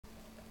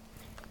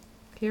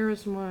Here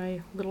is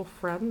my little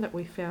friend that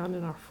we found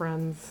in our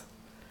friend's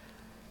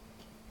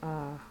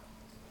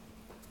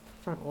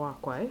front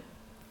walkway.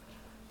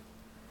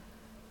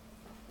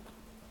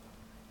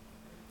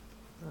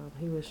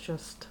 He was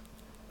just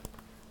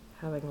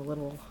having a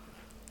little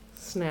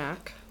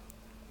snack.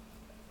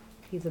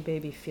 He's a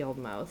baby field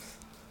mouse.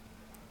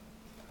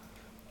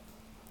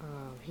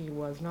 He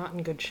was not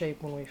in good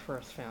shape when we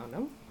first found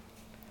him,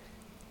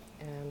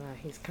 and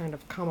he's kind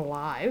of come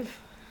alive.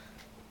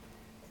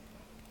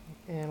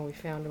 And we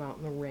found him out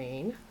in the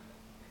rain,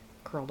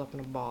 curled up in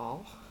a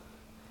ball.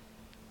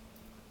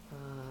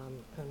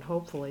 And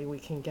hopefully we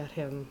can get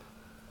him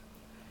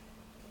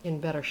in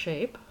better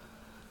shape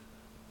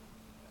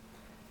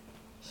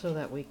so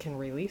that we can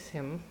release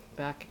him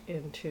back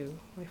into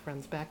my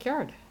friend's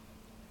backyard.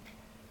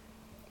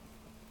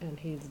 And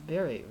he's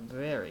very,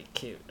 very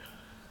cute.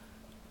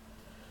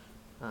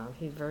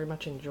 He very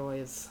much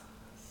enjoys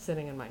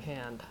sitting in my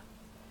hand,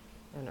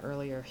 and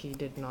earlier he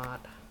did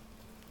not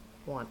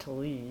want to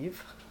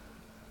leave.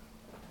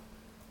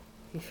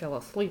 He fell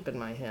asleep in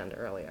my hand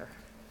earlier.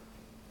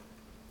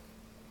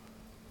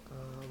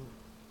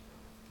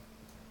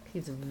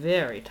 He's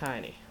very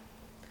tiny.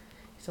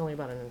 He's only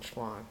about 1 inch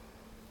long.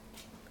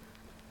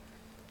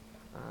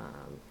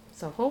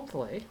 So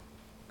hopefully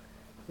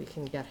we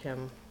can get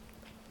him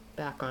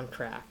back on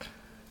track.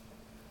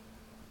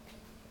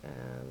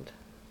 And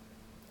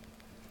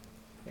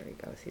there he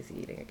goes, he's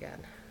eating again.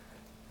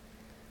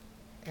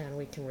 And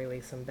we can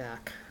release him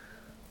back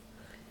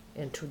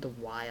into the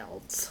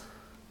wilds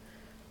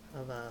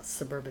of a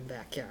suburban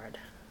backyard.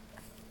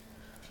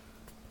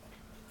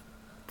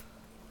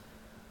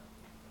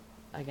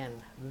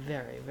 Again,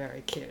 very,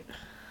 very cute.